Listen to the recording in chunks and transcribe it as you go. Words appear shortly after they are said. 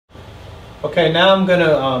Okay, now I'm going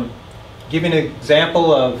to give you an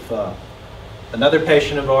example of another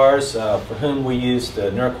patient of ours for whom we used the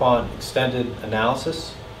NeuroQuant extended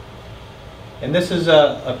analysis. And this is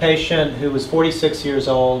a patient who was 46 years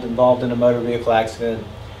old, involved in a motor vehicle accident.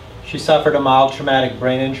 She suffered a mild traumatic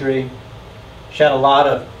brain injury. She had a lot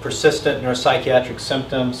of persistent neuropsychiatric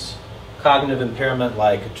symptoms, cognitive impairment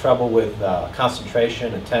like trouble with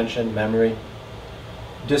concentration, attention, memory,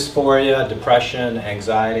 dysphoria, depression,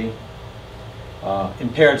 anxiety,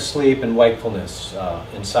 impaired sleep and wakefulness,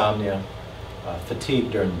 insomnia,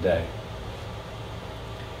 fatigue during the day.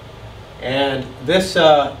 And this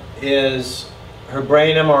is her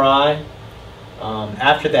brain MRI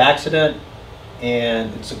after the accident,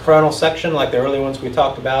 and it's a coronal section like the early ones we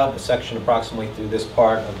talked about, a section approximately through this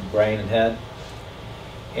part of the brain and head.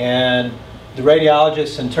 And the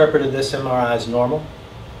radiologist interpreted this MRI as normal.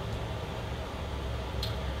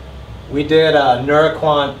 We did a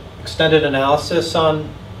NeuroQuant extended analysis on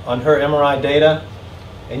her MRI data,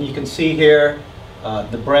 and you can see here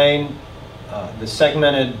the brain, the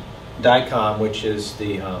segmented DICOM, which is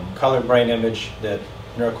the colored brain image that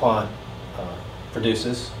NeuroQuant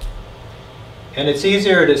produces. And it's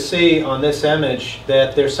easier to see on this image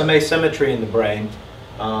that there's some asymmetry in the brain.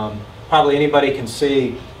 Probably anybody can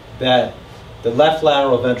see that the left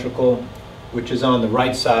lateral ventricle, which is on the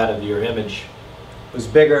right side of your image, was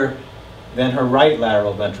bigger than her right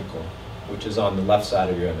lateral ventricle, which is on the left side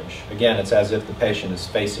of your image. Again, it's as if the patient is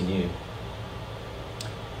facing you.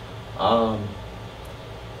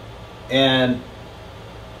 And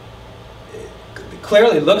it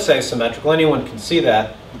clearly looks asymmetrical. Anyone can see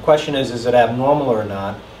that. The question is it abnormal or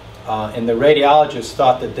not? And the radiologist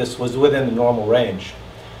thought that this was within the normal range.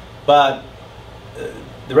 But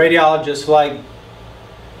the radiologists, like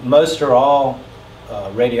most or all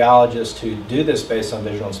radiologists who do this based on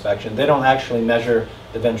visual inspection, they don't actually measure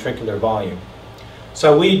the ventricular volume.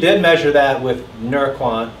 So we did measure that with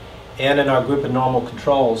NeuroQuant and in our group of normal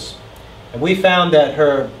controls. And we found that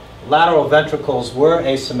her lateral ventricles were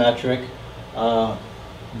asymmetric.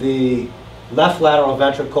 The left lateral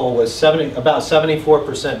ventricle was about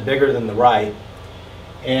 74% bigger than the right.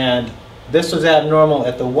 And this was abnormal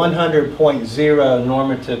at the 100.0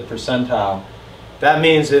 normative percentile. That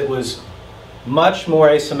means it was much more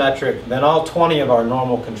asymmetric than all 20 of our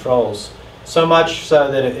normal controls. So much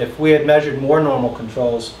so that if we had measured more normal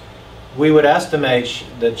controls, we would estimate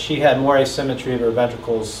that she had more asymmetry of her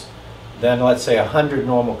ventricles than, let's say, 100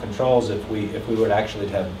 normal controls if we would actually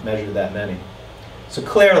have measured that many. So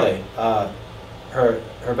clearly, her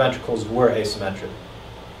ventricles were asymmetric.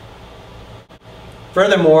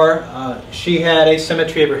 Furthermore, she had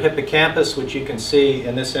asymmetry of her hippocampus, which you can see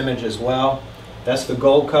in this image as well. That's the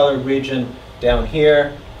gold-colored region down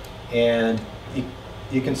here, and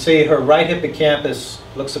you can see her right hippocampus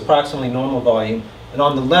looks approximately normal volume, and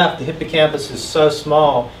on the left, the hippocampus is so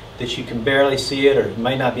small that you can barely see it, or you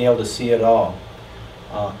might not be able to see it at all.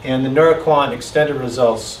 And the NeuroQuant extended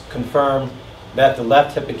results confirm that the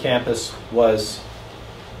left hippocampus was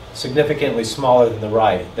significantly smaller than the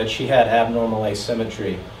right, that she had abnormal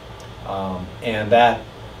asymmetry, and that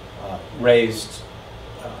raised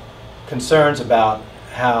concerns about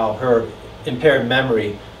how her impaired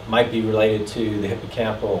memory might be related to the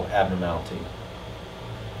hippocampal abnormality.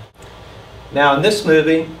 Now in this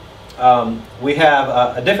movie, we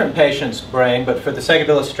have a different patient's brain, but for the sake of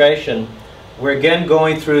illustration, we're again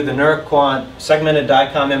going through the NeuroQuant segmented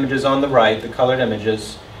DICOM images on the right, the colored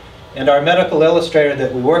images, and our medical illustrator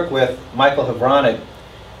that we work with, Michael Havranek,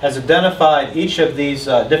 has identified each of these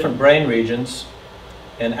different brain regions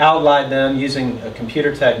and outlined them using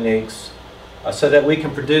computer techniques so that we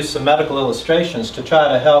can produce some medical illustrations to try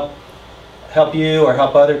to help you or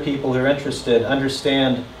help other people who are interested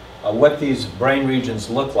understand what these brain regions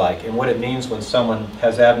look like and what it means when someone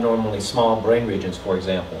has abnormally small brain regions, for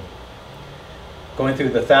example. Going through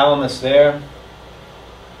the thalamus there.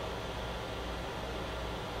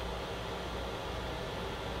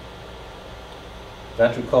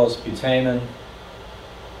 Ventricles, putamen.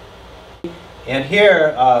 And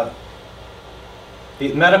here,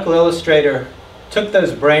 the medical illustrator took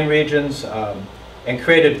those brain regions and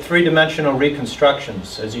created three-dimensional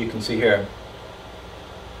reconstructions, as you can see here.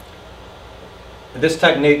 This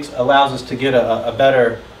technique allows us to get a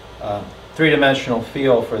better three-dimensional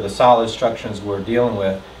feel for the solid structures we're dealing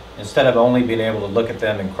with, instead of only being able to look at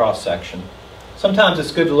them in cross-section. Sometimes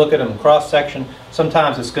it's good to look at them in cross-section,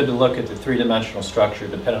 sometimes it's good to look at the three-dimensional structure,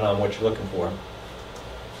 depending on what you're looking for.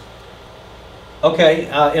 Okay,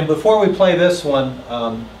 and before we play this one,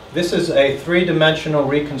 this is a three-dimensional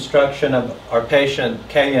reconstruction of our patient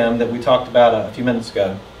KM that we talked about a few minutes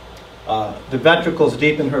ago. the ventricles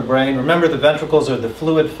deep in her brain. Remember, the ventricles are the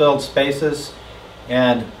fluid-filled spaces,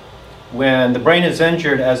 and when the brain is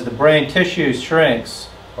injured, as the brain tissue shrinks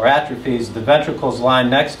or atrophies, the ventricles lying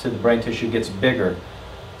next to the brain tissue gets bigger.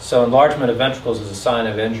 So enlargement of ventricles is a sign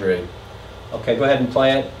of injury. Okay, go ahead and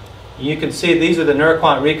play it. You can see these are the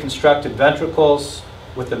NeuroQuant reconstructed ventricles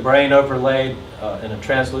with the brain overlaid in a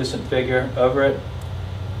translucent figure over it.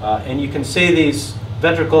 And you can see these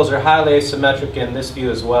ventricles are highly asymmetric in this view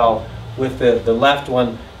as well, with the left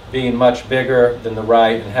one being much bigger than the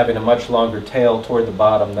right and having a much longer tail toward the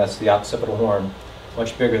bottom. That's the occipital horn,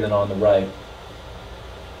 much bigger than on the right.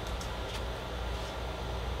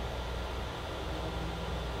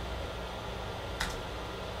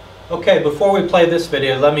 Okay, before we play this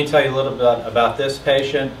video, let me tell you a little bit about this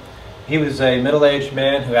patient. He was a middle-aged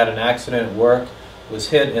man who had an accident at work, was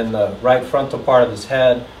hit in the right frontal part of his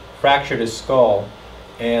head, fractured his skull,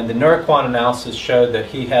 and the NeuroQuant analysis showed that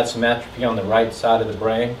he had some atrophy on the right side of the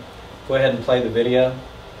brain. Go ahead and play the video.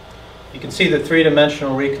 You can see the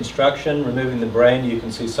three-dimensional reconstruction, removing the brain. You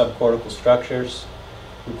can see subcortical structures.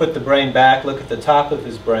 We put the brain back, look at the top of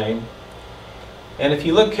his brain. And if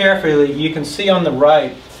you look carefully, you can see on the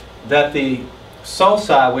right that the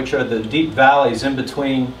sulci, which are the deep valleys in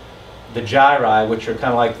between the gyri, which are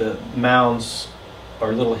kind of like the mounds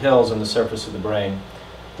or little hills on the surface of the brain,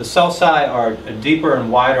 the sulci are deeper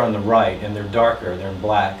and wider on the right, and they're darker, they're in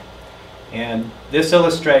black. And this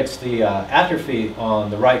illustrates the atrophy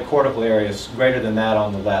on the right cortical area is greater than that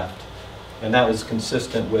on the left. And that was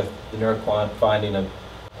consistent with the NeuroQuant finding of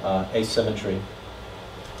asymmetry.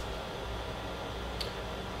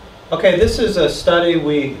 Okay, this is a study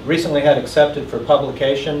we recently had accepted for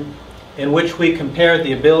publication, in which we compared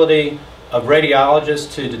the ability of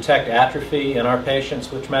radiologists to detect atrophy in our patients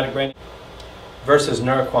with traumatic brain versus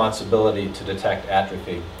NeuroQuant's ability to detect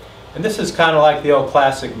atrophy. And this is kind of like the old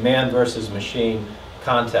classic man versus machine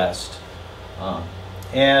contest.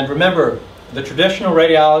 And remember, the traditional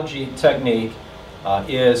radiology technique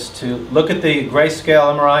is to look at the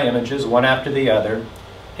grayscale MRI images one after the other,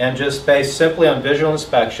 and just based simply on visual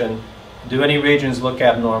inspection, do any regions look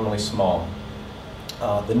abnormally small.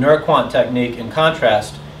 The NeuroQuant technique, in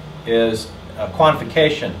contrast, is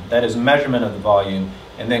quantification, that is measurement of the volume,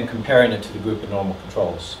 and then comparing it to the group of normal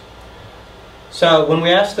controls. So when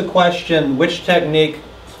we ask the question, which technique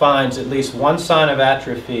finds at least one sign of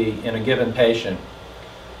atrophy in a given patient,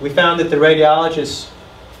 we found that the radiologists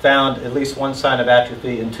found at least one sign of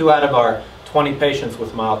atrophy in 2 out of our 20 patients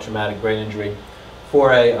with mild traumatic brain injury,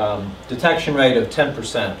 for a detection rate of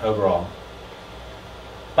 10% overall.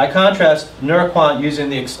 By contrast, NeuroQuant, using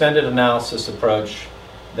the extended analysis approach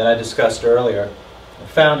that I discussed earlier,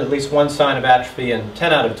 found at least one sign of atrophy in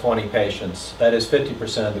 10 out of 20 patients, that is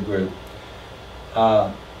 50% of the group.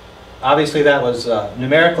 Obviously that was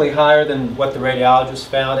numerically higher than what the radiologists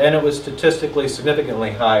found, and it was statistically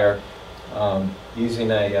significantly higher using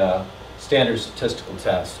a standard statistical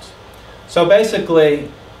test. So basically,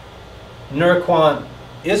 NeuroQuant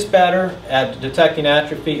is better at detecting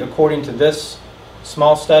atrophy according to this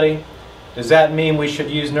small study. Does that mean we should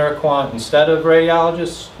use NeuroQuant instead of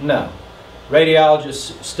radiologists? No.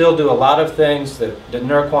 Radiologists still do a lot of things that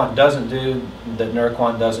NeuroQuant doesn't do, that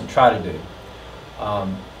NeuroQuant doesn't try to do.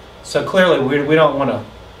 So clearly we don't want to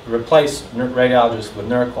replace radiologists with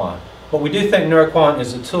NeuroQuant. But we do think NeuroQuant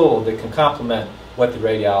is a tool that can complement what the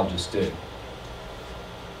radiologists do.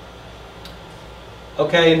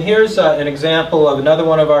 Okay, and here's an example of another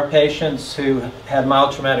one of our patients who had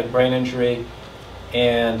mild traumatic brain injury,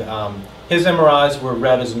 and his MRIs were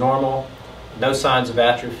read as normal, no signs of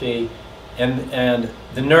atrophy, and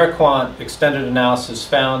the NeuroQuant extended analysis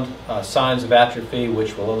found signs of atrophy,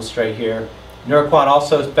 which we'll illustrate here. NeuroQuant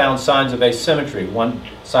also found signs of asymmetry, one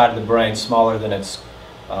side of the brain smaller than its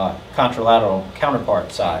contralateral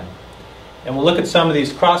counterpart side. And we'll look at some of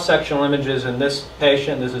these cross-sectional images in this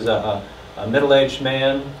patient. This is a middle-aged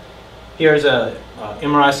man. Here's a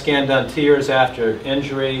MRI scan done 2 years after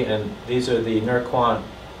injury, and these are the NeuroQuant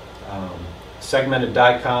segmented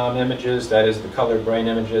DICOM images, that is the colored brain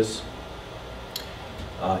images.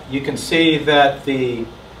 You can see that the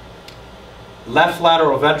left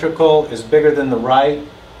lateral ventricle is bigger than the right,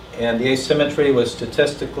 and the asymmetry was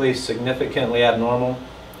statistically significantly abnormal,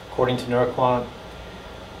 according to NeuroQuant.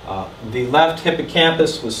 The left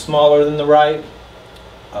hippocampus was smaller than the right,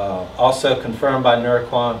 also confirmed by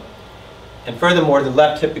NeuroQuant. And furthermore, the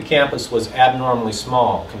left hippocampus was abnormally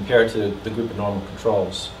small compared to the group of normal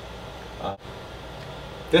controls.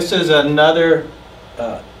 This is another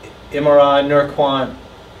MRI NeuroQuant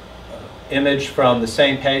image from the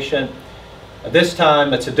same patient. This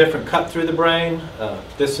time it's a different cut through the brain.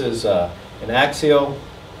 This is an axial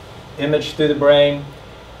image through the brain,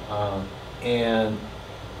 and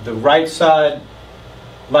the right side,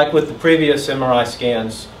 like with the previous MRI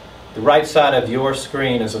scans, the right side of your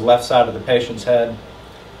screen is the left side of the patient's head,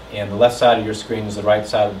 and the left side of your screen is the right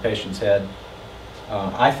side of the patient's head.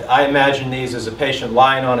 I imagine these as a patient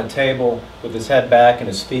lying on a table with his head back and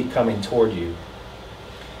his feet coming toward you.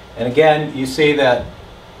 And again, you see that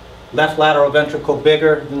left lateral ventricle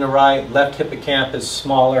bigger than the right, left hippocampus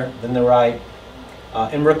smaller than the right.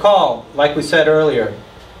 And recall, like we said earlier,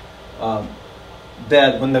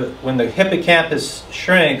 that when the hippocampus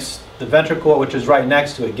shrinks, the ventricle, which is right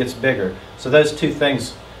next to it, gets bigger. So those two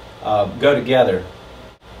things go together.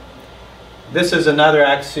 This is another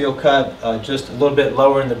axial cut, just a little bit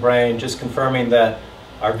lower in the brain, just confirming that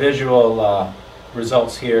our visual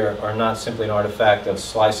results here are not simply an artifact of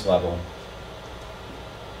slice level.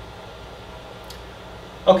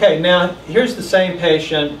 Okay, now here's the same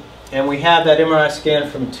patient, and we have that MRI scan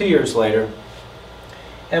from 2 years later.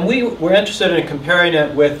 And we were interested in comparing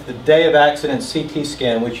it with the day of accident CT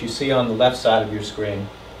scan, which you see on the left side of your screen.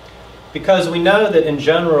 Because we know that in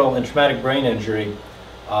general, in traumatic brain injury,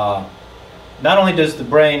 not only does the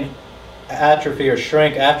brain atrophy or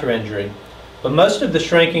shrink after injury, but most of the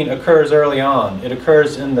shrinking occurs early on. It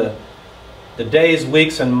occurs in the days,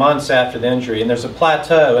 weeks, and months after the injury. And there's a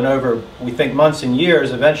plateau, and over, we think, months and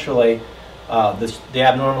years, eventually the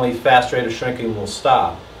abnormally fast rate of shrinking will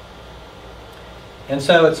stop. And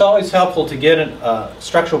so it's always helpful to get a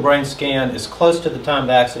structural brain scan as close to the time of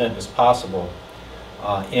the accident as possible,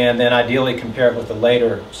 and then ideally compare it with a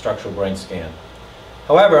later structural brain scan.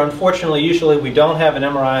 However, unfortunately, usually we don't have an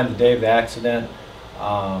MRI on the day of the accident.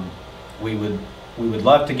 We would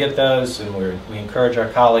love to get those, and we encourage our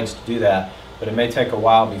colleagues to do that, but it may take a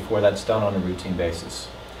while before that's done on a routine basis.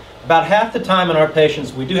 About half the time in our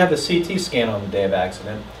patients, we do have a CT scan on the day of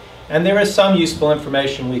accident, and there is some useful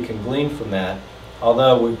information we can glean from that,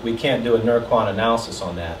 although we can't do a NeuroQuant analysis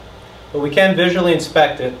on that. But we can visually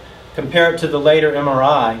inspect it, compare it to the later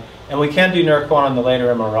MRI, and we can do NeuroQuant on the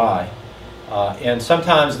later MRI. And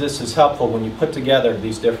sometimes this is helpful when you put together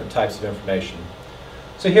these different types of information.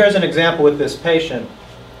 So here's an example with this patient.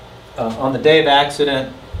 On the day of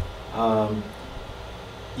accident,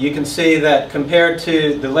 you can see that compared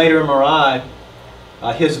to the later MRI,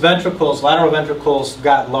 his ventricles, lateral ventricles,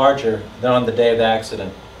 got larger than on the day of the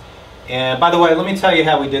accident. And by the way, let me tell you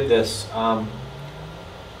how we did this.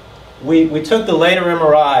 We took the later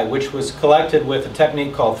MRI, which was collected with a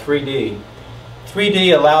technique called 3D.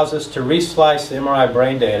 3D allows us to reslice the MRI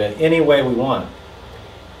brain data any way we want.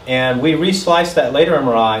 And we resliced that later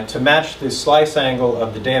MRI to match the slice angle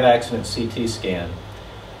of the day of accident CT scan.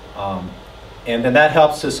 And then that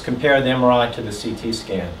helps us compare the MRI to the CT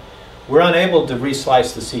scan. We're unable to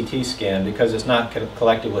reslice the CT scan because it's not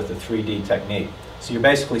collected with the 3D technique. So you're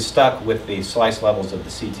basically stuck with the slice levels of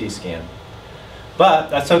the CT scan. But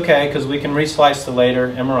that's okay, because we can reslice the later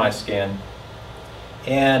MRI scan.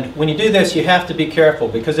 And when you do this, you have to be careful,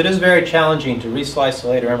 because it is very challenging to reslice the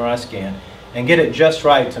later MRI scan and get it just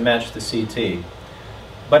right to match the CT.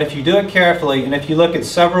 But if you do it carefully, and if you look at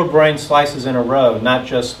several brain slices in a row, not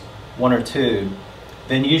just one or two,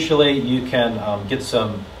 then usually you can get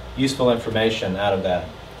some useful information out of that.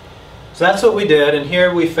 So that's what we did, and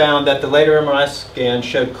here we found that the later MRI scan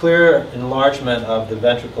showed clear enlargement of the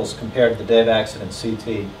ventricles compared to the day of accident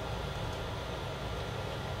CT.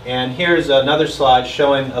 And here's another slide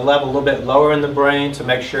showing a level a little bit lower in the brain to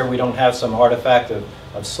make sure we don't have some artifact of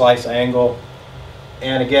slice angle.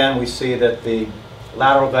 And again, we see that the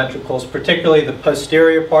lateral ventricles, particularly the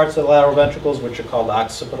posterior parts of the lateral ventricles, which are called the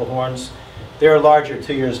occipital horns, they're larger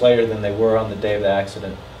 2 years later than they were on the day of the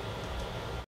accident.